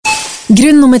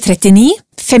Grunn nummer 39,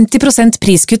 50%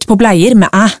 priskutt på bleier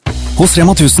med æ. Hos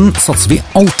Rema 1000 satser vi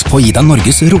alt på å gi deg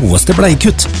Norges råeste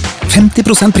bleiekutt.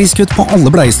 50% priskutt på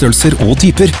alle bleiestørrelser og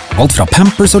typer. Alt fra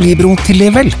Pampers og Libro til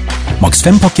Level. Maks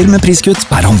 5 pakker med priskutt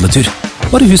per handletur.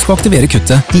 Bare husk å aktivere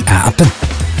kuttet i æ-appen.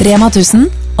 Rema 1000,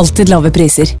 alltid lave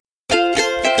priser.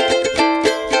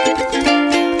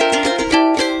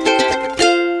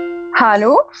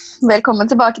 Hallo, velkommen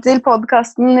tilbake til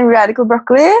podcasten Radical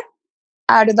Broccoli.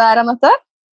 Er du der, Annette?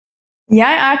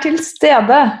 Jeg til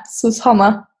stede hos Hanne.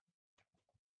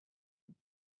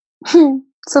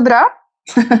 Så bra.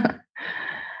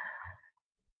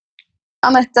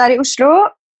 Annette i Oslo,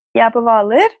 jeg på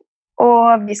Hvaler,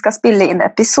 og vi skal spille inn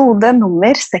episode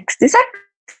nummer 66.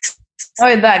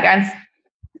 Oi, dægeren.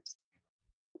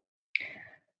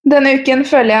 Denne uken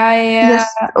føler jeg...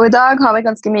 Yes. Og i dag har vi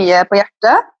ganske mye på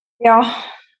hjertet. Ja.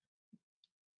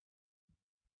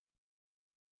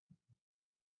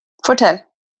 Fortell.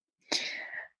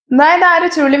 Nei, det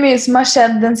utrolig mye som har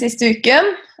skjedd den siste uken.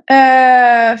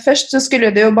 Først så skulle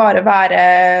det jo bare være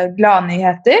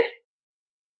gladnyheter.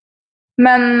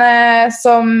 Men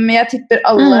som jeg tipper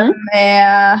alle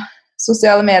med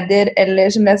sosiale medier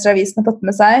eller som leser avisen har fått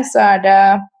med seg, så det,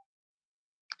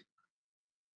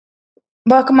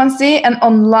 hva kan man si, en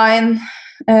online,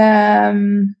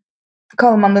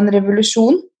 kaller man det en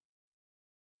revolusjon?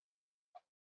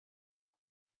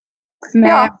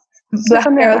 Med Black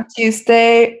Girl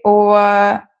Tuesday og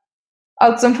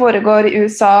alt som foregår i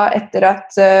USA etter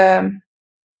at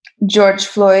George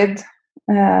Floyd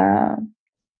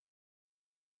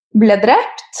ble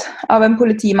drept av en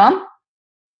politimann.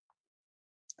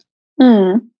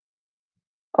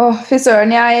 Fy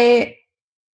søren, jeg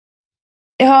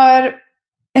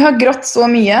har grått så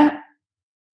mye,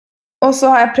 og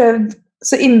så har jeg prøvd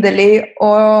så inderlig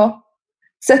å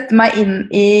sette meg inn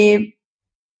i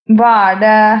hva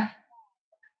det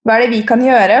vi kan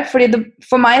gjøre, fordi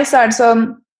for meg så det sånn,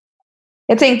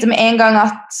 jeg tenkte med en gang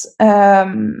at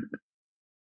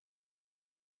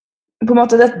på en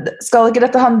måte skal ikke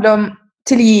dette handle om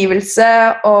tilgivelse,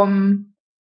 om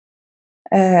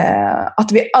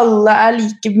at vi alle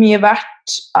like mye verdt,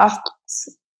 at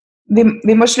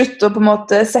vi må slutte å på en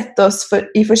måte sette oss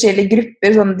i forskjellige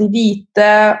grupper, sånn de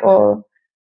hvite og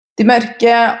de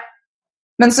mørke,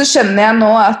 men så skjønner jeg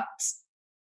nå at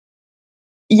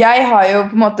jeg har jo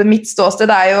på en måte, mitt ståsted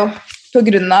jo på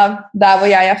grunn av der hvor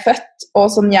jeg født,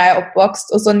 og sånn jeg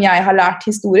oppvokst, og sånn jeg har lært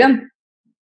historien.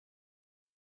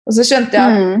 Og så skjønte jeg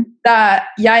at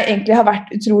jeg egentlig har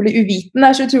vært utrolig uviten.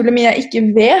 Det så utrolig mye jeg ikke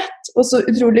vet, og så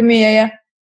utrolig mye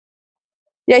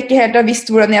jeg ikke helt har visst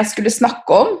hvordan jeg skulle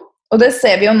snakke om. Og det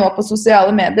ser vi jo nå på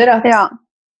sosiale medier, at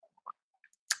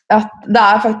det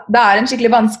en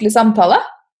skikkelig vanskelig samtale.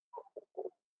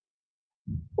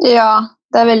 Ja,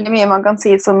 det veldig mye man kan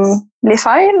si som blir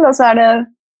feil, og så det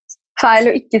feil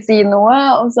å ikke si noe,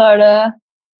 og så det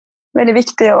veldig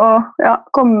viktig å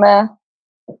komme med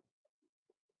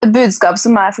et budskap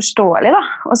som forståelig, da,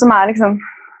 og som liksom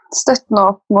støttende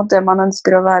opp mot det man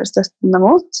ønsker å være støttende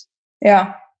mot.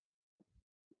 Ja.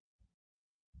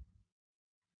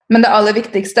 Men det aller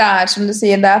viktigste som du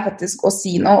sier, det faktisk å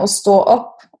si noe og stå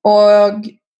opp, og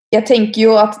jeg tenker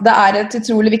jo at det et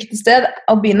utrolig viktig sted.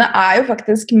 Albine jo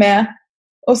faktisk med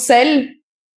oss selv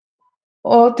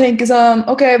og tenke sånn,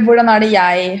 ok, hvordan det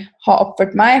jeg har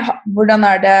oppført meg? Hvordan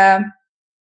det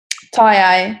tar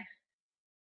jeg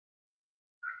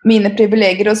mine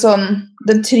privilegier og sånn,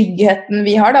 den tryggheten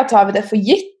vi har, da tar vi det for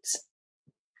gitt.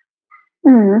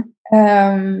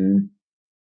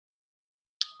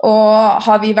 Og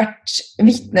har vi vært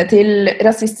vitne til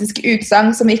rasistiske utsagn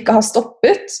som vi ikke har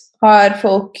stoppet? Har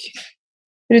folk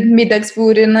rundt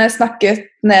middagsbordene snakket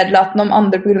nedlatende om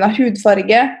andre på grunn av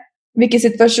hudfarge? Hvilke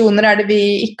situasjoner det vi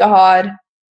ikke har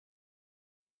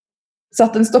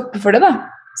satt en stopper for det, da?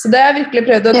 Så det har jeg virkelig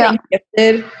prøvd å tenke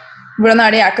etter. Hvordan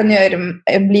det jeg kan gjøre,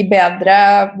 bli bedre?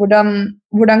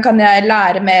 Hvordan kan jeg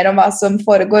lære mer om hva som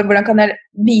foregår? Hvordan kan jeg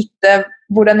vite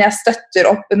hvordan jeg støtter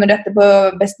opp under dette på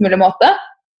best mulig måte?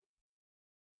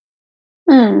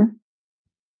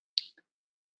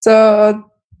 Så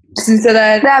synes jeg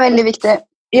det veldig viktig.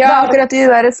 Ja. Det akkurat de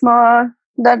der små,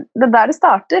 det der det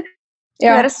starter. De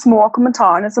der små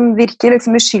kommentarene som virker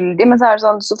liksom uskyldige, men så det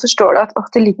sånn, så forstår du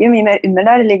at det ligger mye mer under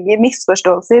der. Det ligger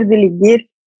misforståelser, det ligger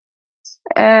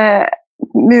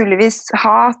muligvis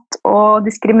hat og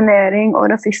diskriminering og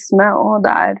rasisme, og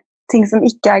det ting som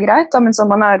ikke greit, da, men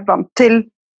som man vant til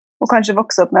å kanskje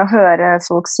vokse opp med å høre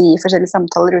folk si forskjellige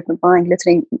samtaler uten at man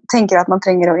egentlig tenker at man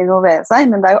trenger å involvere seg,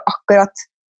 men det jo akkurat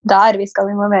der vi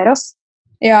skal involvere oss.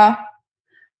 Ja.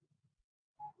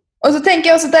 Og så tenker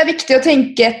jeg også at det viktig å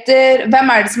tenke etter hvem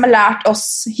det som har lært oss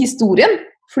historien.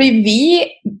 Fordi vi,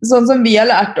 sånn som vi har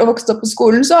lært og vokst opp på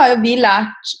skolen, så har jo vi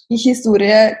lært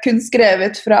historie kun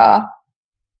skrevet fra,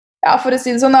 ja, for å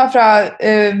si det sånn, da, fra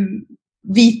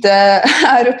hvite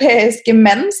europeiske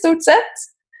menn, stort sett.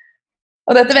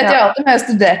 Og dette vet jeg alltid når jeg har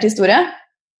studert historie.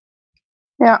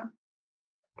 Ja.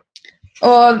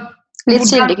 Og litt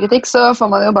hvordan... kildekritikk, så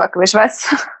får man jo bakoversveis.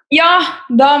 Ja,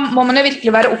 da må man jo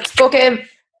virkelig være opptatt på, ok,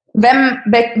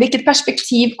 hvilket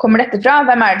perspektiv kommer dette fra?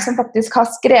 Hvem det som faktisk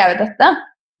har skrevet dette?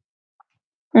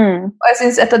 Og jeg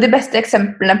synes et av de beste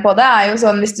eksemplene på det jo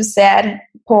sånn hvis du ser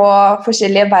på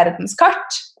forskjellige verdenskart,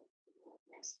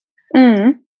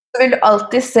 så vil du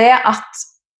alltid se at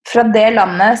fra det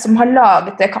landet som har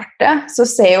laget det kartet, så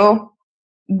ser jo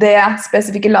det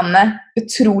spesifikke landet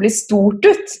utrolig stort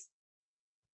ut.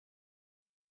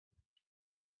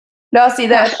 La oss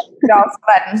si det et australsk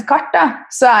verdenskart, da.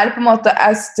 Så det på en måte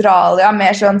Australia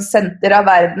mer sånn senter av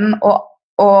verden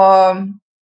og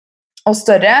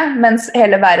større, mens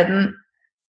hele verden,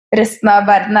 resten av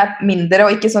verden mindre,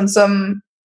 og ikke sånn som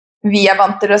vi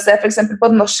vant til å se. For eksempel på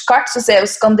et norsk kart så ser jo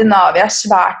Skandinavia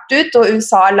svært ut, og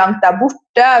USA langt der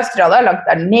borte, Australia langt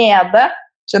der nede.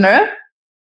 Skjønner du?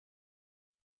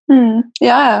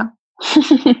 Ja.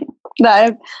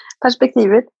 Det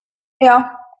perspektiver. Ja.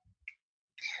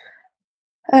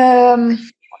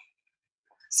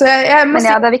 Så jeg må Men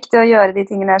ja, det viktig å gjøre de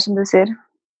tingene her som du sier.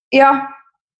 Ja.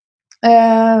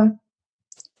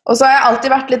 Og så har jeg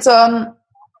alltid vært litt sånn,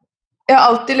 jeg har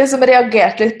alltid liksom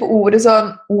reagert litt på ordet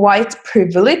sånn white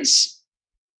privilege.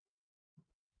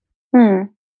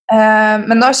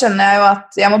 Men nå skjønner jeg jo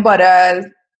at jeg må bare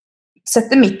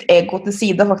sette mitt ego til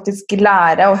side og faktisk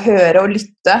lære å høre og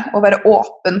lytte og være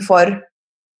åpen for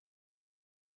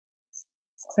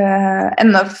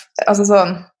altså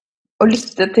sånn, å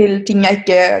lytte til ting jeg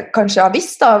ikke kanskje har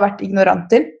visst da, og vært ignorant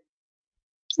til.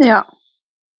 Ja.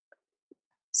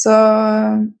 Så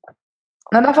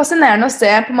det fascinerende å se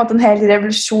på en måte en hel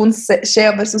revolusjon skje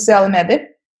over sosiale medier.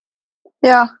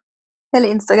 Ja,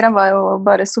 hele Instagram var jo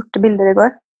bare sorte bilder i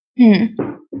går.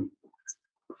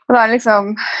 Og det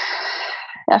liksom,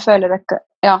 jeg føler ikke,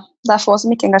 ja, det få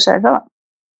som ikke engasjerer seg da.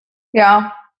 Ja,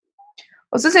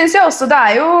 og så synes jeg også det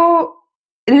jo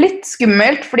litt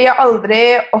skummelt, fordi jeg aldri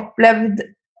opplevd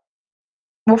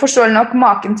hvor forståelig nok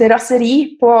maken til raseri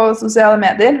på sosiale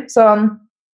medier. Sånn,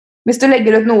 hvis du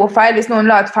legger ut noe feil, hvis noen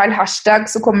la ut feil hashtag,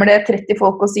 så kommer det 30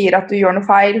 folk og sier at du gjør noe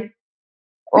feil.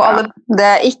 Og alle,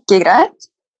 det ikke greit.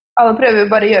 Alle prøver jo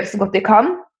bare å gjøre så godt de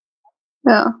kan.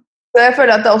 Ja. Så jeg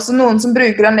føler at det også noen som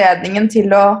bruker anledningen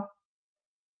til å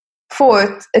få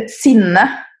ut et sinne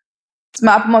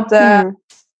som på en måte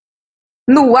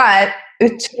noe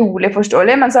utrolig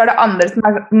forståelig, men så det andre som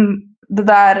det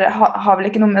der har vel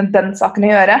ikke noe med den saken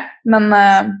å gjøre, men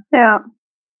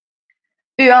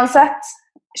uansett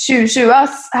 2020,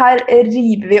 her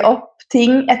river vi opp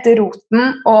ting etter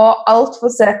roten, og alt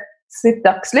får sett sitt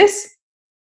dagslys.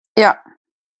 Ja.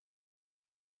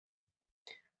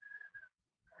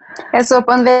 Jeg så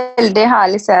på en veldig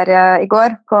herlig serie i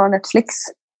går på Netflix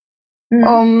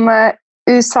om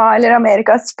USA eller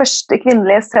Amerikas første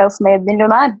kvinnelige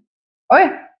self-made-millionær. Oi.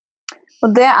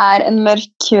 Og det en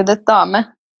mørkhudet dame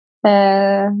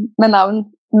med navn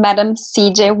Madam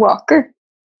C.J. Walker.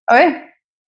 Oi.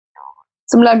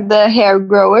 Som lagde Hair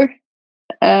Grower.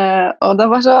 Og det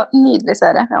var så nydelig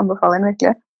serie. Jeg anbefaler den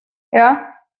virkelig. Ja.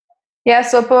 Jeg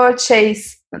så på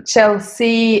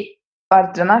Chelsea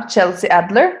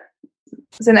Adler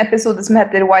sin episode som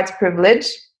heter White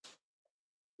Privilege.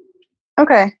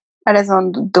 Ok. Det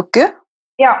sånn dukke?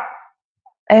 Ja.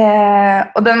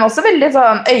 Og den var også veldig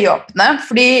sånn øyeåpne,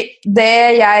 fordi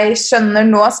det jeg skjønner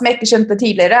nå, som jeg ikke skjønte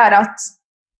tidligere, at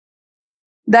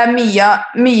det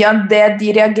mye av det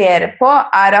de reagerer på,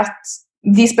 at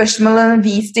de spørsmålene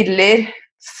vi stiller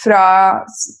fra,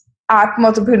 på en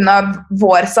måte på grunn av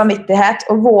vår samvittighet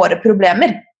og våre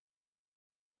problemer.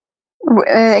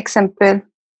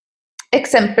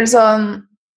 Eksempel sånn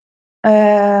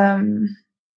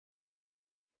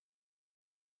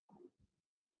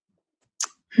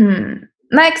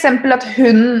Nei, eksempel at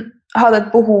hun hadde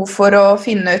et behov for å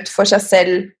finne ut for seg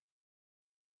selv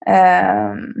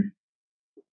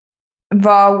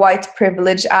hva white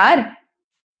privilege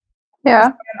Ja.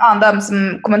 En annen dame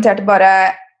som kommenterte bare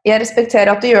jeg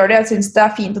respekterer at du gjør det, jeg synes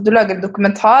det fint at du lager en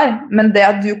dokumentar, men det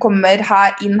at du kommer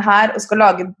inn her og skal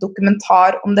lage en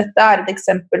dokumentar om dette et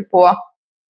eksempel på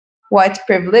white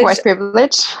privilege. White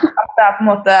privilege. At det på en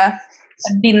måte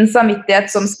din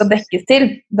samvittighet som skal dekkes til.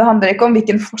 Det handler ikke om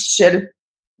hvilken forskjell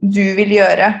du vil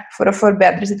gjøre for å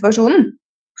forbedre situasjonen.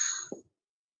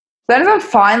 Det en sånn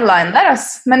fine line der, ass.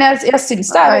 Men jeg synes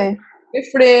det veldig,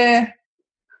 fordi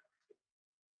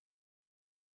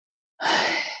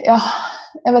ja,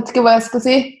 jeg vet ikke hva jeg skal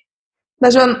si. Det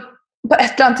sånn, på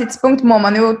et eller annet tidspunkt må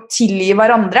man jo tilgi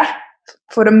hverandre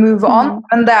for å move on,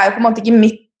 men det jo på en måte ikke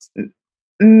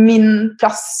min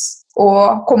plass å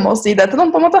komme og si det til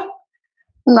noen, på en måte.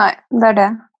 Nei, det det.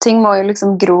 Ting må jo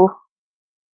liksom gro.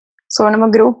 Sårene må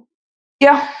gro.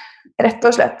 Ja, rett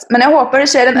og slett. Men jeg håper det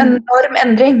skjer en enorm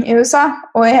endring i USA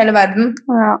og i hele verden.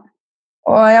 Ja.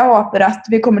 Og jeg håper at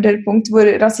vi kommer til et punkt hvor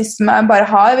rasisme bare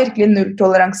har virkelig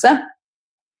nulltoleranse.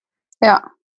 Ja.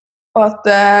 Og at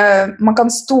man kan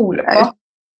stole på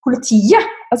politiet.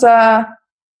 Altså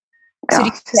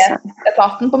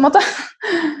trygghetsetaten, på en måte.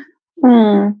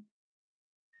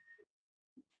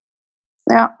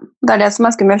 Ja, det det som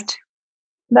skummelt.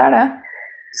 Det det.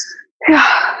 Ja.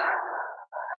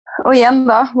 Og igjen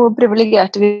da, hvor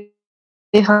privilegerte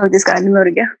vi faktisk i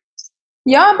Norge.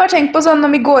 Ja, bare tenk på sånn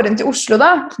når vi går rundt i Oslo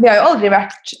da. Vi har jo aldri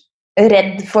vært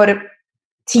redd for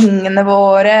tingene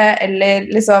våre, eller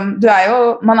liksom, vi jo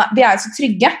så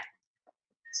trygge.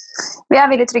 Vi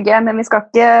veldig trygge, men vi skal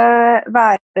ikke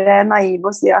være naive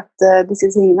og si at disse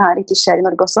tingene her ikke skjer i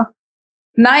Norge også.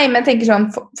 Nei, men jeg tenker sånn,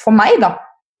 for meg da.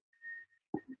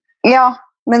 Ja,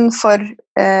 men for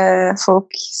folk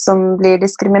som blir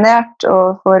diskriminert,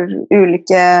 og for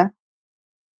ulike,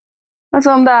 altså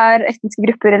om det etniske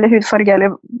grupper, eller hudfarge, eller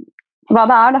hva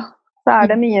det da, så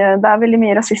det veldig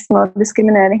mye rasisme og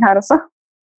diskriminering her også.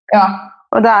 Ja.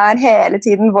 Og det hele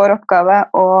tiden vår oppgave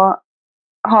å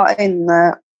ha øynene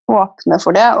åpne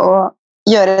for det, og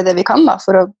gjøre det vi kan da,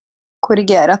 for å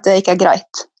korrigere at det ikke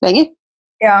greit lenger.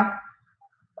 Ja,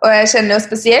 og jeg kjenner jo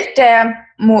spesielt det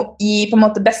i på en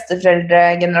måte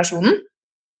besteforeldregenerasjonen.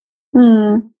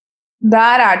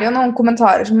 Der det jo noen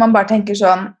kommentarer som man bare tenker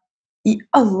sånn, i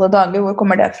alle dager, hvor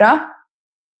kommer det fra?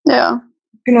 Ja.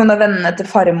 Noen av vennene til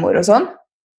farmor og sånn?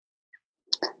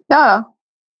 Ja.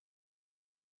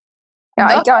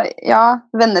 Ja,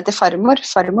 vennene til farmor.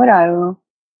 Farmor jo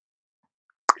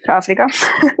fra Afrika.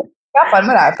 Ja,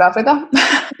 farmor jo fra Afrika.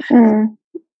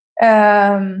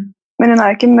 Men hun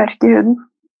jo ikke mørk i huden.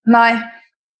 Nei.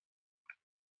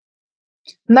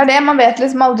 Men det man vet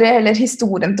liksom aldri heller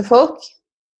historien til folk.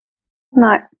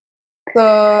 Nei. Så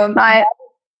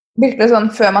virkelig sånn,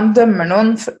 før man dømmer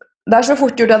noen, det så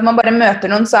fort gjort at man bare møter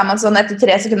noen, så man sånn, etter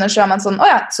 3 sekunder så man sånn,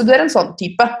 åja, så du en sånn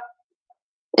type.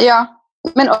 Ja,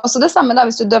 men også det samme da,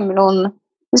 hvis du dømmer noen,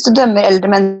 hvis du dømmer eldre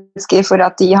mennesker for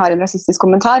at de har en rasistisk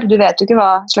kommentar, du vet jo ikke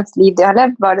hva slags liv de har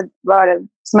levd, hva det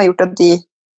som har gjort at de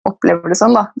opplever det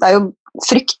sånn da. Det jo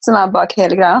frykt som bak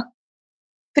hele greia.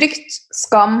 Frykt,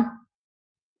 skam,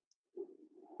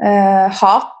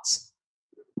 hat,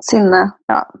 sinne,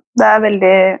 ja. Det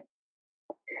veldig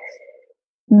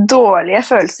dårlige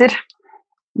følelser.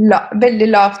 Veldig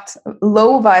lavt,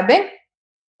 low vibing.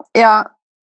 Ja,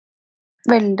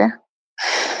 veldig.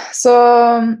 Så,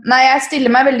 nei, jeg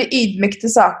stiller meg veldig ydmyk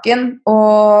til saken,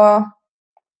 og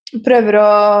prøver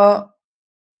å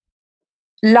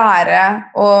lære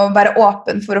og være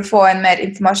åpen for å få en mer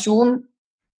informasjon.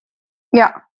 Ja.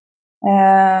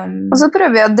 Og så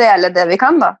prøver vi å dele det vi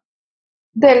kan da.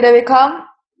 Dele det vi kan,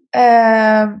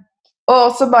 og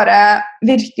også bare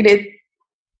virkelig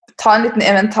ta en liten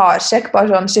inventarsjekk,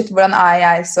 bare sånn, shit, hvordan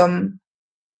jeg som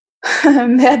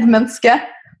medmenneske?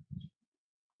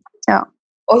 Ja.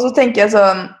 Og så tenker jeg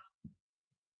sånn,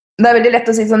 det veldig lett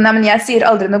å si sånn, nei, men jeg sier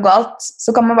aldri noe galt. Så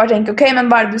kan man bare tenke, ok, men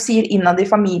hva det du sier innad i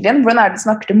familien? Hvordan det du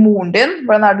snakker til moren din?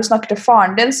 Hvordan det du snakker til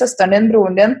faren din, søsteren din,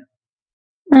 broren din?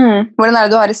 Hvordan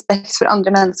det du har respekt for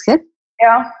andre mennesker?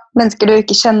 Ja. Mennesker du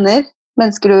ikke kjenner,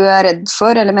 mennesker du redd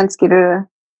for, eller mennesker du...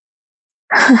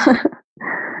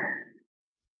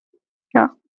 Ja.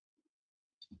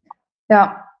 Ja.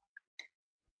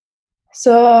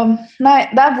 Så, nei,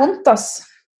 det vondt, ass.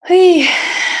 Hei.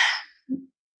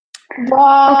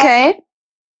 Ok.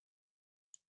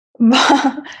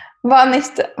 Hva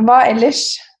ellers?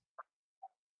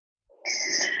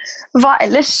 Hva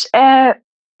ellers? Jeg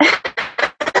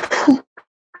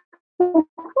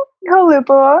holder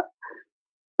på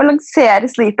å lansere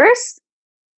sleepers.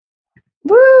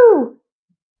 Woo!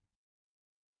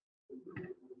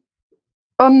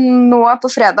 Og nå på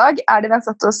fredag det vi har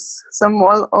satt oss som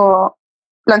mål å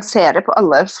lansere på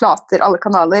alle flater, alle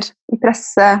kanaler, i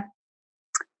presse.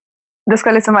 Det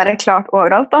skal liksom være klart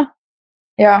overalt da.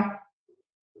 Ja.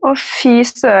 Og fy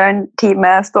søren,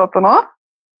 teamet står på nå.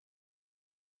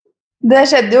 Det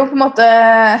skjedde jo på en måte...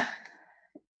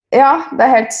 Ja,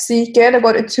 det helt sykt gøy. Det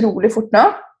går utrolig fort nå.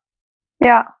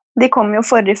 Ja, de kom jo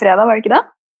forrige fredag, var det ikke det?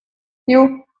 Jo.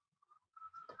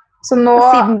 Så nå... Og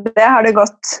siden det har det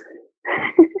gått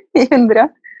i 100.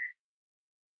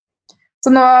 Så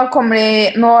nå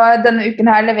denne uken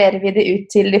her leverer vi det ut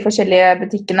til de forskjellige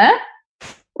butikkene.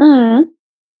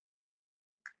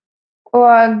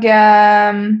 Og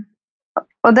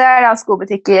det da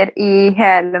skobutikker i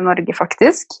hele Norge,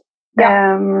 faktisk. Ja.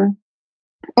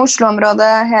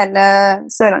 Oslo-området, hele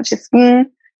Sørlandskysten,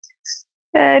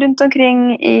 rundt omkring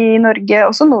i Norge,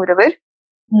 også nordover.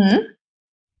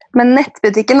 Men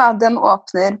nettbutikken, den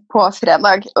åpner på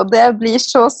fredag, og det blir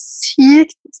så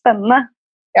sykt spennende.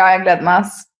 Ja, jeg gleder meg.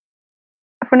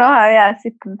 For nå har jeg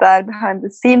sittet der behind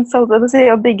the scenes og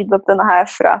bygget opp denne her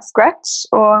fra scratch,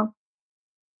 og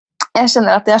jeg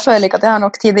kjenner at jeg føler ikke at jeg har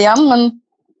nok tid igjen, men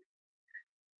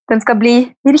den skal bli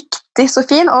riktig så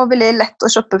fin og veldig lett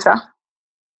å shoppe fra.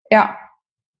 Ja.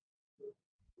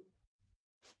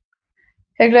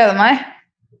 Jeg gleder meg.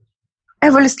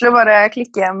 Jeg får lyst til å bare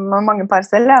klikke hjem mange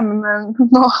parcel, men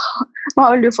nå har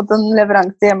vel du fått en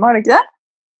leveranse hjemme, har du ikke det?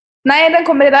 Nei, den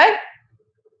kommer i dag.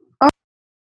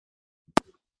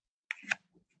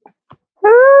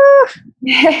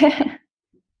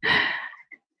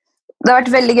 Det har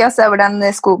vært veldig gøy å se hvordan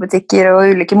skobutikker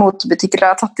og ulike motebutikker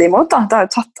har tatt det imot. Da. Det har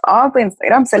jo tatt av på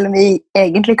Instagram, selv om vi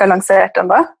egentlig ikke har lansert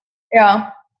enda. Ja.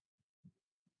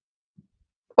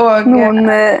 Og noen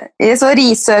så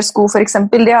Risør-sko for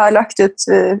eksempel, de har lagt ut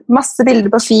masse bilder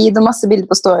på feed og masse bilder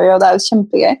på story, og det er jo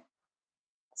kjempegøy.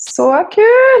 Så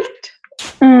kult!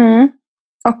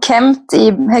 Og Kempt i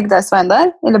Hegdehaugsveien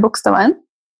der, eller Bogstadveien.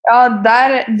 Ja,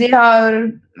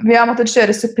 vi har måttet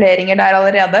kjøre suppleringer der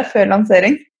allerede, før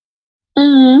lansering.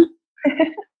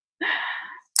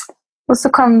 Og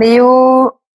så kan vi jo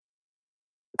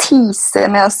tease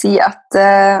med å si at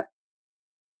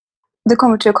det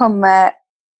kommer til å komme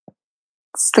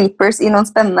sleepers i noen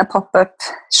spennende pop-up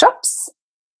shops.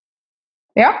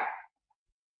 Ja.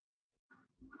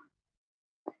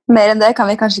 Mer enn det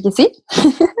kan vi kanskje ikke si.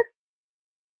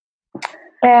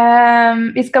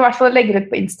 Vi skal i hvert fall legge det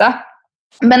ut på Insta.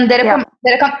 Men dere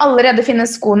kan allerede finne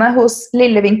skoene hos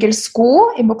Lillevinkel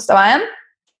Sko i Bogstadveien.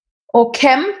 Og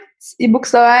Kempt i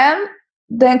Bogstadveien.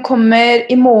 Den kommer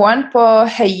i morgen på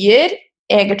Høyer,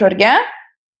 Egertorget.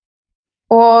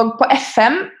 Og på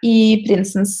FM i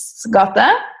Prinsens gate.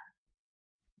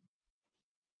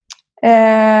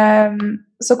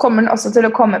 Så kommer den også til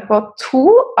å komme på 2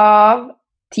 av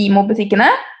Timo-butikkene.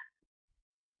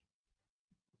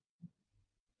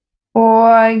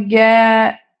 Og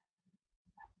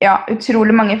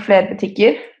utrolig mange flere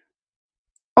butikker.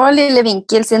 Og Lille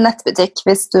Vinkel sin nettbutikk,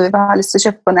 hvis du har lyst til å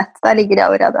kjøpe på nett. Der ligger de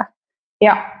allerede.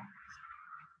 Ja.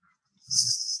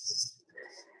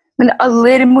 Men det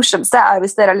aller morsomste er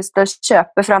hvis dere har lyst til å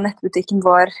kjøpe fra nettbutikken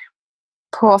vår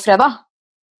på fredag.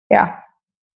 Ja.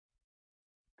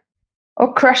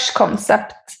 Og Crush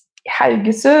Concept i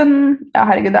Haugesund. Ja,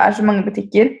 herregud, det er så mange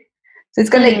butikker. Så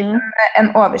vi skal legge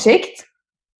en oversikt.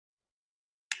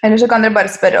 Eller så kan dere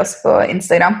bare spørre oss på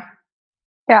Instagram.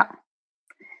 Ja.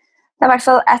 Det er i hvert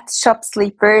fall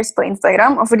 @shopsleepers på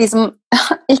Instagram. Og for de som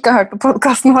ikke har hørt på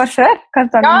podcasten vår før, kan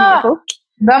ta noen nye folk.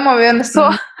 Da må vi jo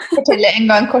nesten fortelle en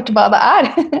gang kort hva det er.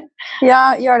 Ja,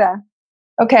 gjør det.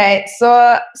 Ok, så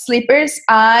sleepers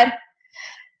er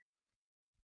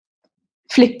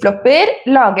flip-flopper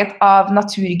laget av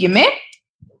naturgummi.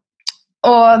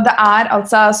 Og det er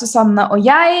altså Susanne og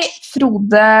jeg,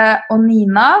 Frode og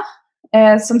Nina,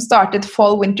 som startet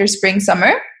Fall, Winter, Spring,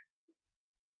 Summer.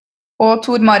 Og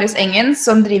Tor Marius Engen,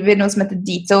 som driver noe som heter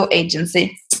Dito Agency.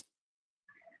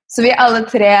 Så vi er alle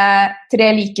tre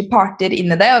like parter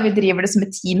inne i det, og vi driver det som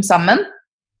et team sammen.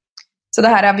 Så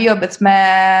det her har vi jobbet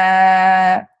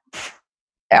med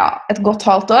et godt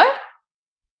halvt år.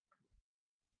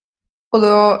 Og det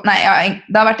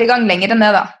har vært i gang lenger enn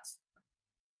det da.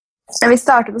 Vi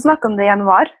startet å snakke om det i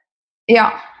januar. Ja,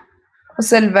 og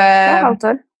selve... halvt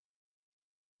år.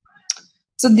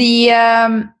 Så de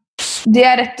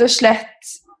er rett og slett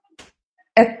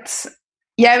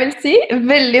jeg vil si,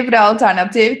 veldig bra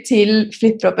alternativ til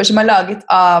flip-flopper som er laget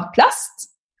av plast.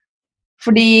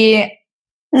 Fordi,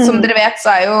 som dere vet, så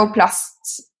er jo plast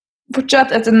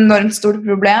fortsatt et enormt stort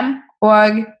problem,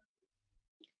 og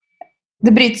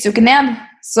det brytes jo ikke ned.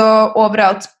 Så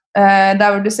overalt, der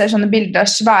hvor du ser sånne bilder av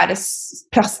svære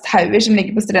plasthauger som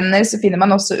ligger på strender, så finner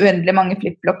man også uendelig mange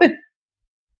flip-flopper.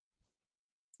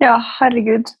 Ja,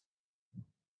 herregud.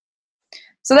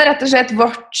 Så det er rett og slett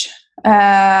vårt,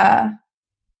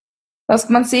 hva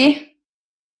skal man si?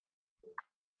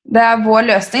 Det er vår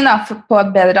løsning da, på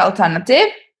et bedre alternativ.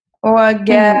 Og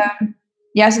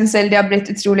jeg synes selv de har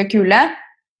blitt utrolig kule.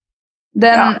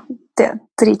 Det er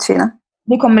dritfine.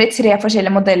 De kommer i 3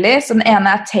 forskjellige modeller, så den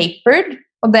ene er tapered,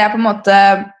 og det er på en måte,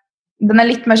 den er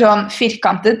litt mer sånn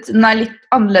firkantet, den er litt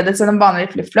annerledes enn en vanlig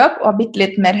flip-flop, og har bitte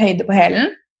litt mer høyde på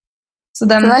hælen. Så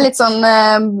den er litt sånn,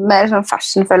 mer sånn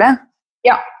fashion, føler jeg.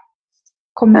 Ja.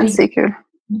 Kommer Den er sykt kul.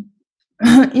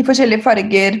 I forskjellige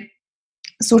farger.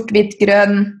 Sort, hvitt,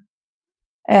 grønn.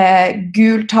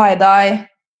 Gul tie-dye.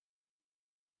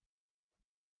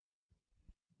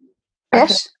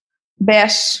 Beige.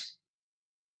 Beige.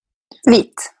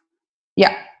 Hvit.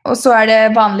 Ja. Og så er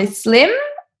det vanlig slim,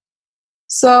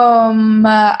 som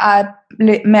er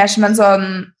mer som en sånn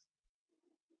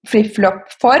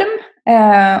flip-flop-form.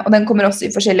 Og den kommer også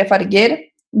i forskjellige farger.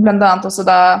 Blant annet også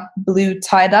da blue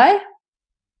tie-dye.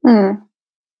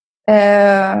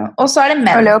 Og så er det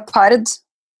menn. Og leopard.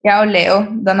 Ja, og Leo.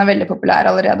 Den er veldig populær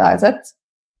allerede, har jeg sett.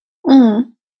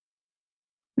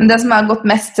 Men det som har gått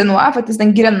mest til nå er faktisk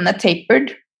den grønne tapered.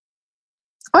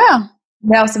 Ja.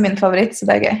 Det er også min favoritt, så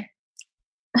det er gøy.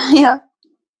 Ja.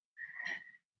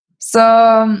 Så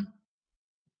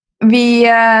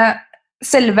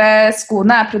selve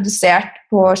skoene er produsert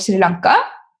på Sri Lanka.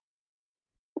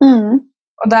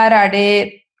 Og der er de,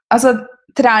 altså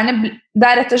trærne, det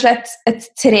er rett og slett et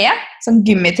tre, sånn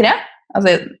gummitre,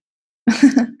 altså,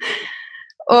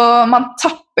 og man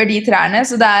tapper de trærne,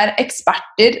 så det er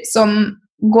eksperter som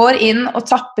går inn og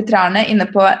tapper trærne inne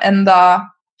på en da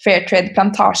Fairtrade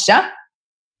plantasje.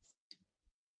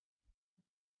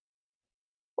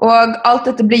 Og alt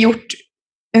dette blir gjort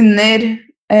under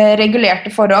regulerte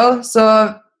forhold, så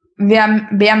vi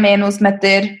er med i noe som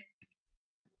heter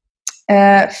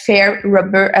Fair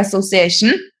Rubber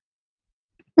Association.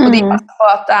 Og de passer på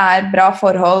at det er bra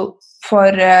forhold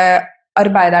for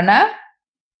arbeiderne.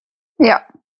 Ja.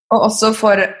 Og også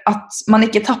for at man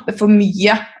ikke tapper for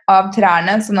mye av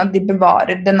trærne, sånn at de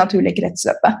bevarer det naturlige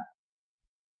kretsløpet.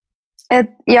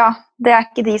 Ja, det er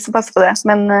ikke de som passer på det,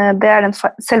 men det er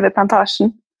selve plantasjen.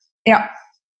 Ja.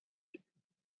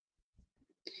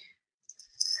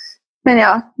 Men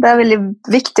ja, det er veldig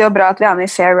viktig og bra at vi er med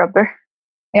i Fair Rubber.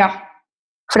 Ja.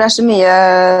 For det er så mye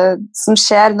som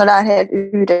skjer når det er helt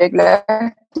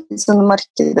uregulert i sånne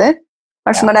markeder.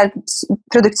 Altså når det er et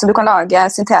produkt som du kan lage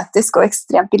syntetisk og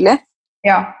ekstremt billig,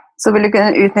 så vil du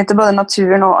kunne utnytte både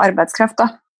naturen og arbeidskraft da.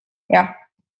 Ja.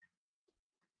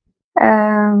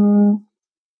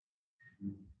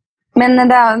 Men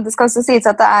det skal også sies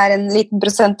at det er en liten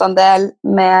prosentandel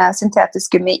med syntetisk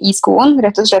gummi i skoen,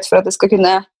 rett og slett for at det skal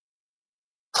kunne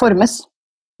formes.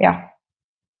 Ja.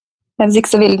 Hvis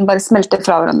ikke så vil den bare smelte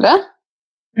fra hverandre.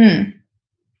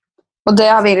 Og det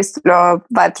har vi lyst til å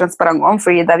være transparent om,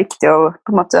 fordi det er viktig å på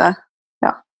en måte,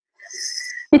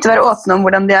 ikke være åpne om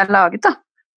hvordan de er laget da.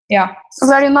 Ja. Og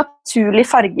så er det jo naturlig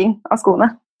farging av skoene,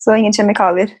 så ingen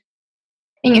kjemikalier.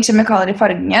 Ingen kjemikalier i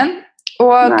fargingen,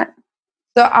 og Nei.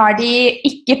 så er de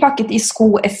ikke pakket i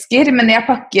skoesker, men de er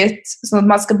pakket sånn at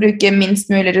man skal bruke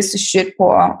minst mulig ressurser på,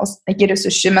 ikke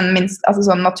ressurser, men minst, altså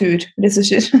sånn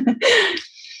naturressurser,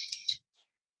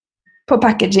 på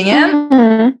packagingen.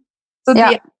 Så de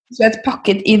er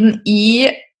pakket inn i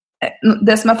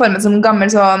det som er formet som en gammel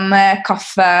sånn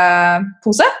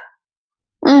kaffepose.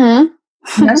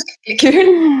 Den er skikkelig kul.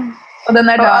 Og den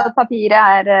er da... Og papiret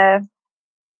er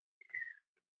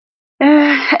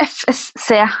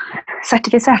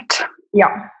FSC-sertifisert. Ja.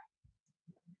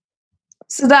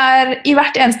 Så det er i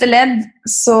hvert eneste ledd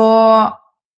så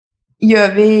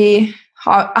er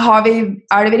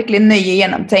det virkelig nøye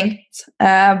gjennomtenkt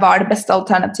hva er det beste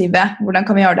alternativet, hvordan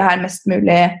kan vi gjøre det her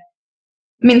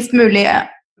minst mulig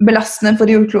belastende for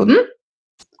jordkloden.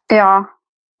 Ja,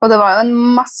 og det var jo en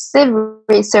massiv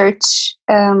research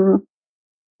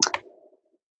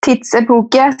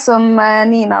tidsepoke som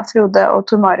Nina, Frode og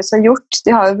Tor Marius har gjort. De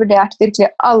har jo vurdert virkelig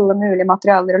alle mulige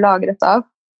materialer å lage dette av.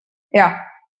 Ja.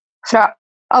 Fra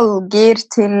alger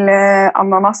til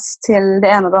ananas til det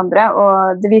ene og det andre,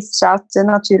 og det viser seg at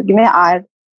naturgummi er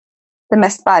det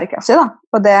mest bærekraftige da.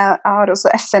 Og det har også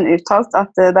FN uttalt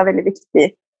at det er veldig viktig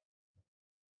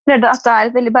at det er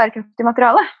et veldig bærekraftig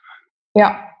materiale. Ja.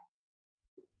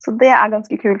 Så det er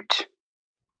ganske kult.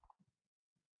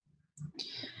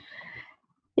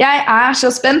 Jeg er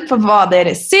så spent på hva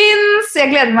dere syns.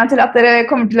 Jeg gleder meg til at dere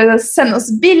kommer til å sende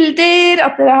oss bilder,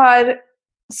 at dere har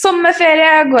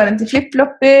sommerferie, går rundt i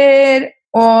flip-flopper,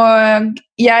 og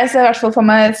jeg ser i hvert fall for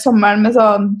meg sommeren med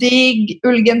sånn digg,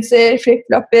 ullgenser,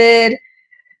 flip-flopper,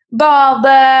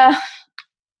 bade,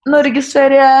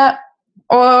 norgesferie,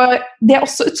 og det er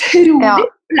også utrolig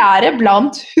populære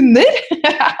blant hunder.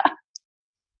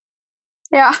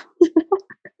 Ja.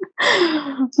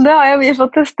 Det har jo vi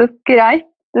fått testet greit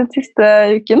den siste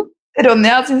uken.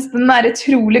 Ronja synes den er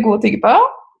utrolig god å tygge på.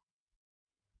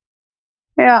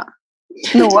 Ja,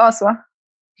 noe også.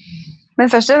 Men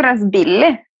først og fremst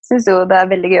Billy synes jo det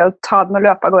er veldig gøy å ta den og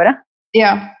løpe av gårde.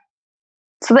 Ja.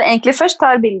 Så det egentlig først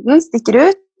tar bilden, stikker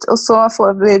ut, ut, og så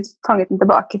får vi fanget den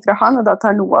tilbake fra han, og da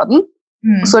tar noe av den.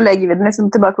 Og så legger vi den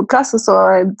liksom tilbake på plass, og så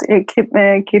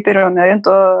kryper Ronja rundt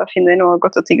og finner noe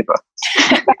godt å tygge på.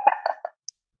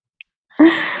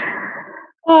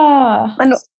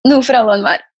 Men noe for alle og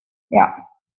enhver. Ja.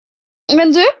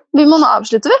 Men du, vi må nå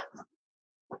avslutte, vi.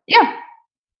 Ja.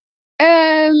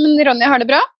 Men Ronja har det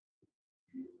bra?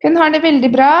 Hun har det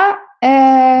veldig bra.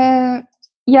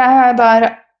 Jeg har da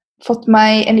fått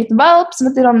meg en liten valp som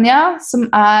heter Ronja,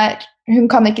 hun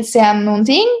kan ikke se noen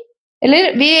ting.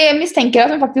 Eller vi mistenker at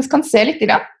hun faktisk kan se litt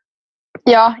grann.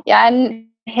 Ja, jeg er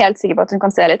helt sikker på at hun kan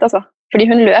se litt, altså. Fordi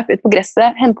hun løp ut på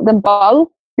gresset, hentet en ball,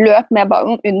 løp med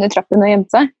ballen under trappen og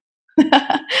gjemte seg.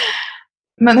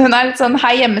 Men hun er litt sånn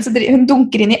her hjemme, så hun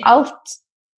dunker inn i alt.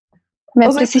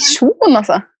 Med presisjon,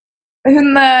 altså.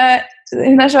 Hun er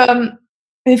sånn,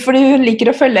 fordi hun liker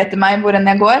å følge etter meg hvor enn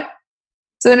jeg går.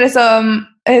 Så hun liksom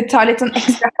tar litt sånn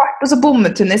ekstra fart, og så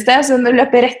bommet hun i sted, så hun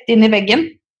løper rett inn i veggen.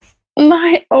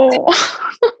 Nei, og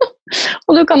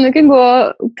du kan jo ikke gå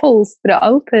og polstre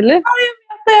alt heller. Nei,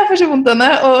 jeg får så vondt henne,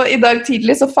 og i dag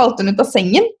tidlig så falt hun ut av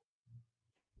sengen.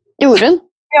 Gjorde hun?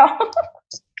 Ja.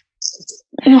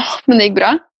 Men det gikk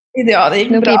bra? Ja, det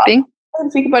gikk bra. Piping. Hun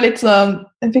fikk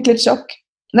litt sjokk.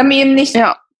 Det er mye nytt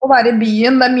å være i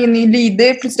byen, det er mye nye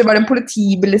lyder. Plutselig var det en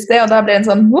politibil i sted, og da ble det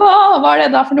en sånn, wow, hva er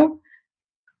det da for noe?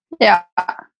 Ja,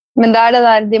 men det er det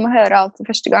der, de må høre alt for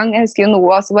første gang. Jeg husker jo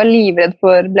Noah også var livredd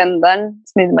for blenderen,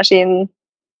 smoothie-maskinen,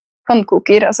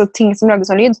 pannkoker, altså ting som lager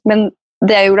sånn lyd. Men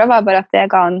det jeg gjorde var bare at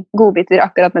jeg ga en godbiter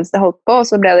akkurat mens det holdt på, og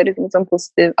så ble det liksom en sånn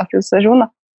positiv assosiasjon da.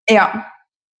 Ja.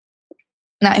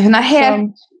 Nei, hun er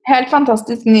helt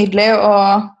fantastisk nydelig, og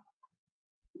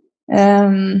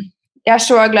jeg er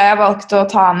så glad jeg valgte å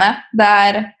ta henne.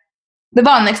 Det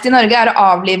vanligste i Norge er å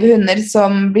avlive hunder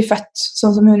som blir født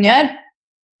sånn som hun gjør.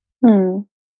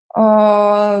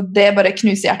 Og det bare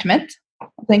knuser hjertet mitt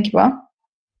å tenke på.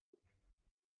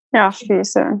 Ja, fy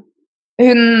søren.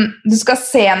 Du skal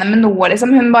se henne med noe,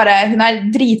 liksom. Hun er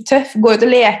drittøff, går ut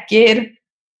og leker.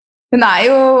 Hun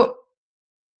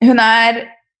er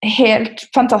helt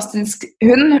fantastisk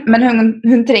hund, men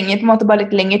hun trenger på en måte bare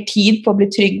litt lengre tid på å bli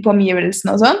trygg på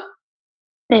omgivelsene og sånn.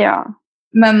 Ja,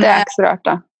 men det er ikke så rart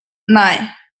da. Nei.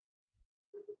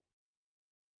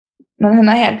 Men hun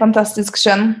er helt fantastisk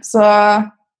skjønn, så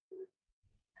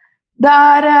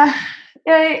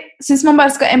jeg synes man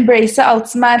bare skal embrace alt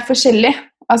som er forskjellig.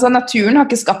 Altså, naturen har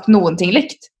ikke skapt noen ting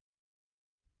likt.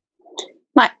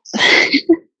 Nei.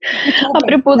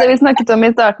 Apropos det vi snakket om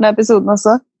i starten av episoden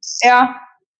også. Ja,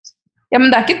 men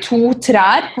det er ikke 2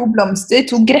 trær, 2 blomster,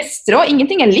 2 gresstrå.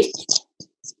 Ingenting er likt.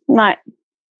 Nei.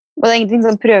 Og det er ingenting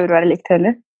som prøver å være likt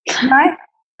heller. Nei.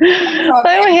 Det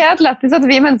er jo helt lættis at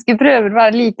vi mennesker prøver å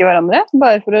være like hverandre,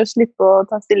 bare for å slippe å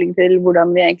ta stilling til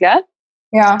hvordan vi egentlig er.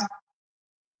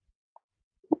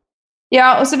 Ja,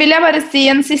 og så vil jeg bare si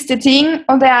en siste ting,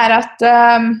 og det er at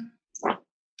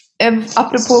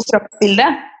apropos kroppsbilde,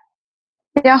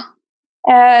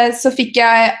 så fikk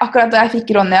jeg, akkurat da jeg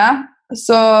fikk Ronja,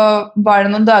 så var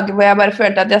det noen dager hvor jeg bare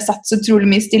følte at jeg satt så utrolig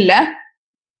mye stille.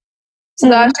 Så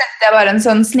da kjente jeg bare en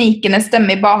sånn snikende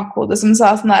stemme i bakhodet som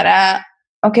sa sånn der,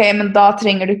 ok, men da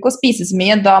trenger du ikke å spise så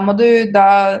mye, da må du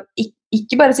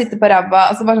ikke bare sitte på ræva,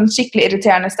 altså bare sånn skikkelig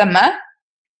irriterende stemme.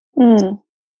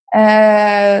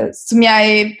 Som jeg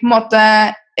på en måte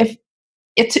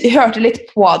jeg hørte litt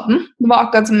på den. Det var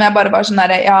akkurat som jeg bare var sånn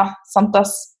der, ja, sant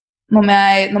ass, nå må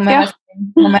jeg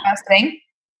være streng.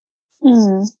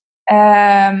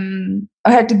 Og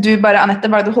hørte du bare, Annette,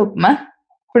 hva er det du holdt på med?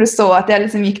 For du så at jeg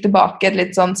liksom gikk tilbake et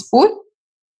litt sånn spor.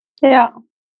 Ja.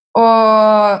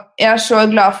 Og jeg er så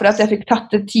glad for at jeg fikk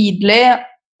tatt det tidlig,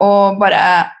 og bare,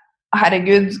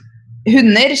 herregud,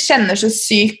 hunder kjenner så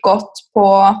sykt godt på,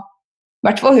 i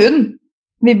hvert fall hund,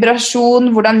 vibrasjon,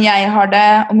 hvordan jeg har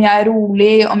det, om jeg er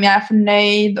rolig, om jeg er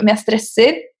fornøyd, om jeg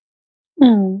stresser.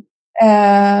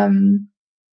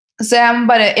 Så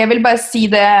jeg vil bare si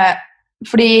det,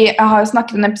 fordi jeg har jo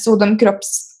snakket en episode om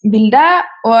kroppsbilde,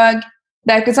 og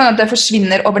det er ikke sånn at det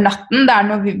forsvinner over natten, det er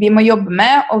noe vi må jobbe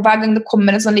med, og hver gang det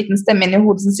kommer en sånn liten stemme inn i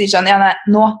hodet som sier sånn, ja, nei,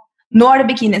 nå er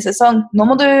det bikinisesong, nå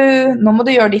må du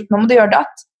gjøre ditt, nå må du gjøre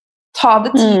datt. Ta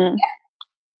det tidlig.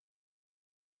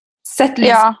 Sett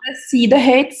liste, si det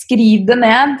høyt, skriv det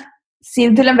ned, si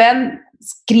det til en venn,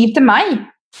 skriv til meg.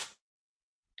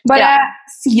 Bare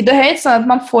si det høyt, sånn at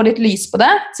man får litt lys på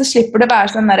det, så slipper det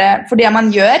være sånn der, for det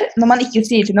man gjør, når man ikke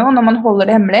sier til noe, når man holder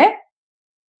det hemmelig,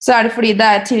 så er det fordi det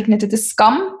er tilknyttet til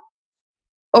skam.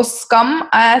 Og skam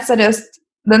er seriøst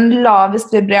den lavest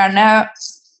vibrerende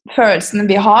følelsen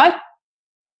vi har.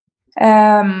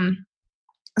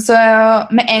 Så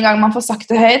med en gang man får sagt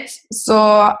det høyt, så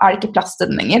det ikke plass til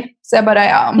den lenger. Så jeg bare,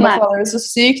 anbefaler det så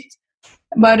sykt.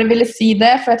 Jeg bare ville si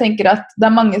det, for jeg tenker at det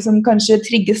mange som kanskje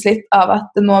trigges litt av at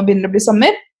det nå begynner å bli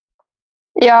sommer.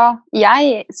 Ja,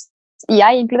 jeg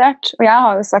inkludert. Og jeg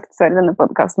har jo sagt før i denne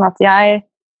podcasten at jeg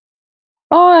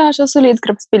har så solid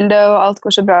kroppsbilde, og alt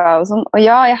går så bra og sånn. Og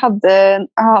ja, jeg har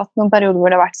hatt noen perioder hvor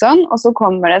det har vært sånn, og så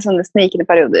kommer det sånne snikende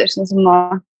perioder, sånn som nå.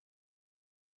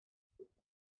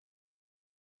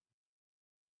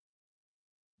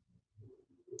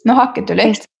 Nå hakket du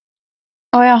litt.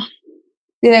 Ja.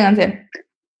 Si det en gang til.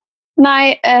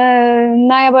 Nei,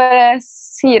 jeg bare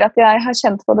sier at jeg har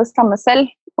kjent på det samme selv,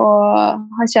 og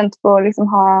har kjent på å liksom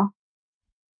ha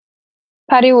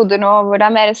perioder nå hvor det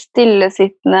mer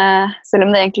stillesittende, selv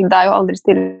om det egentlig det jo aldri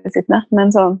stillesittende,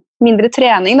 men sånn mindre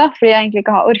trening da, fordi jeg egentlig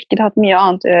ikke har orket hatt mye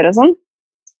annet å gjøre og sånn.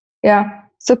 Ja.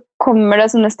 Så kommer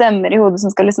det sånne stemmer i hodet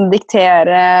som skal liksom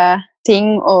diktere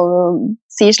ting og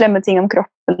si slemme ting om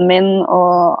kroppen min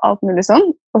og alt mulig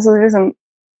sånn. Og så liksom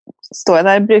står jeg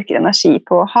der og bruker energi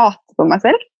på å hate på meg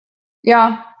selv.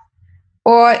 Ja,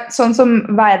 og sånn som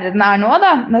verden nå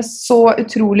da, med så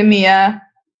utrolig mye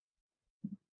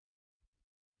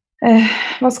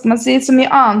hva skal man si, så mye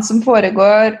annet som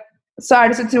foregår, så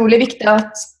det så utrolig viktig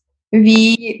at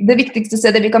det viktigste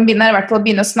stedet vi kan begynne I hvert fall å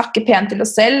begynne å snakke pent til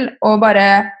oss selv, og bare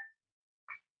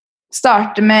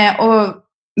starte med å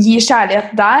gi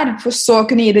kjærlighet der, for så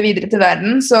kunne gi det videre til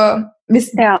verden. Så hvis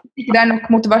ikke det nok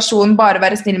motivasjon bare å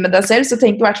være snill med deg selv, så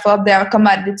tenk I hvert fall at det kan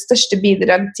være ditt største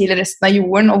bidrag til resten av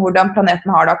jorden, og hvordan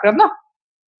planeten har det akkurat nå.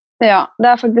 Ja,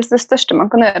 det faktisk det største man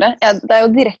kan gjøre. Det jo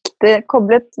direkte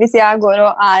koblet. Hvis jeg går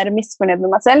og misfornøyd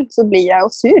med meg selv, så blir jeg jo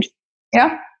sur. Ja.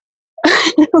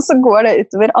 Og så går det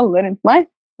utover alle rundt meg.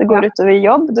 Det går utover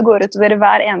jobb, det går utover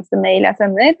hver eneste mail jeg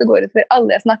sender, det går utover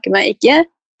alle jeg snakker med, ikke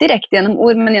direkte gjennom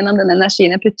ord, men gjennom den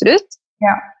energien jeg putter ut.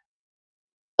 Ja.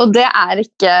 Og det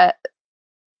ikke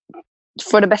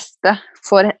for det beste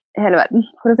for hele verden,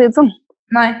 for å si det sånn.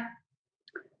 Nei.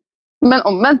 Men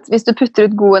omvendt, hvis du putter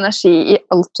ut god energi I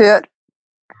alt du gjør,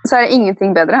 så det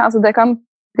ingenting bedre. Altså, det kan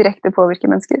direkte påvirke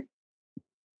mennesker.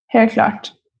 Helt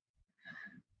klart.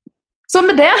 Så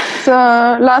med det. Så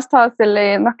la oss ta oss selv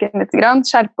I nakken litt grann,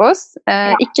 skjerpe oss.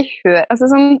 Ikke hør, altså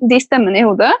sånn, de stemmene I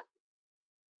hodet.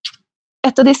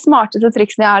 Et av de smarteste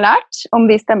triksene jeg har lært om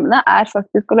de stemmene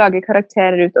faktisk å lage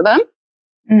karakterer ut av dem.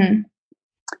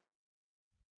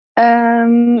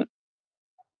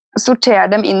 Sorter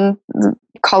dem inn,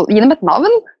 gi dem et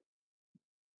navn.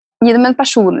 Gi dem en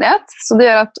personlighet, så det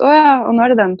gjør at, og nå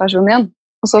det den personen igjen.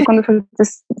 Og så kan du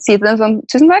faktisk si til dem sånn,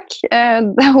 tusen takk,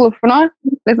 det holder for nå,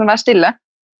 liksom vær stille.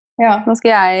 Ja. Nå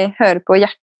skal jeg høre på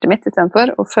hjertet mitt I stedet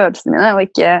for, og følelsene mine, og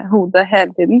ikke hodet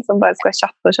hele tiden, som bare skal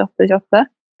kjatte.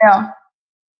 Ja.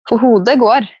 For hodet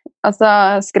går, altså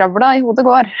skravla I hodet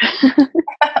går.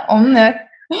 Om det gjør.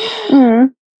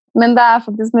 Men det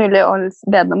faktisk mulig å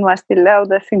be dem å være stille, og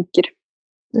det funker.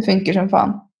 Det funker som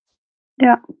faen.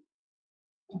 Ja.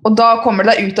 Og da kommer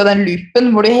det deg ut av den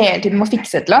loopen hvor du hele tiden må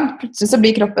fikse et eller annet. Plutselig så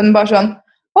blir kroppen bare sånn,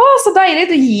 så deilig,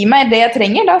 du gir meg det jeg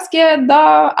trenger. Da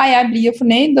jeg blid og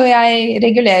fornøyd, og jeg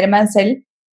regulerer meg selv.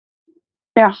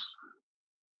 Ja.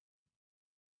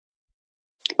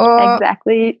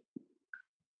 Exactly.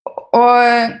 Og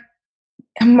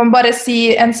jeg må bare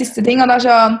si en siste ting, og det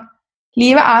sånn,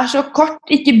 livet så kort,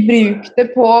 ikke bruk det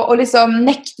på å liksom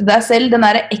nekte deg selv den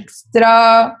der ekstra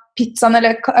pizzaen,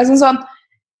 eller sånn,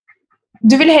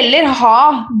 du vil heller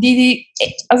ha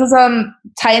sånn,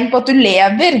 tegn på at du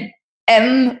lever,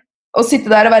 enn å sitte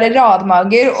der og være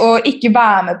radmager, og ikke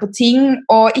være med på ting,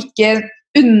 og ikke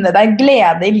unne deg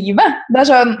glede I livet. Det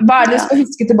sånn, hva det du skal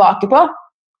huske tilbake på?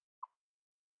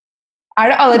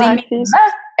 Det alle de minnene,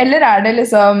 eller det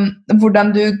liksom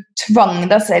hvordan du tvang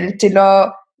deg selv til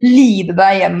å lide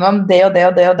deg gjennom det og det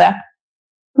og det og det?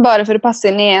 Bare for å passe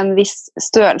inn I en viss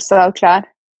størrelse av klær.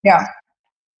 Ja.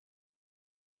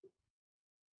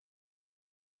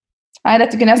 Nei,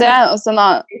 dette kunne jeg sagt. Det også en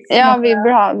annen, vi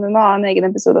må ha en egen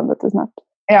episode om dette snart.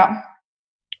 Ja.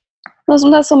 Nå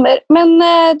som det sommer. Men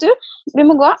du, vi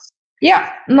må gå. Ja,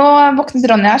 nå våknet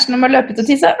Ronny her, så nå må jeg løpe ut og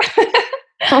tisse.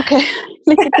 Ok,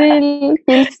 lykke til.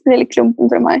 Hils lille klumpen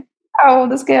fra meg. Ja,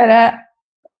 det skal jeg gjøre.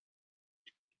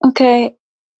 Ok.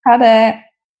 Ha det.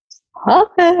 Ha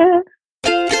det.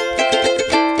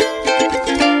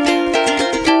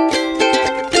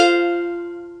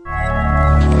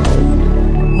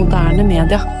 Moderne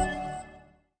media.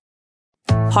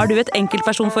 Har du et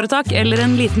enkeltpersonforetak eller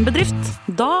en liten bedrift?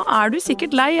 Da du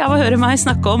sikkert lei av å høre meg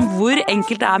snakke om hvor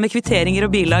enkelt det med kvitteringer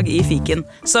og bilag I fiken.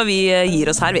 Så vi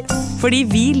gir oss her, vi. Fordi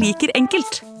vi liker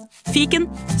enkelt. Fiken,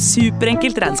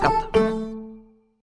 superenkelt regnskap.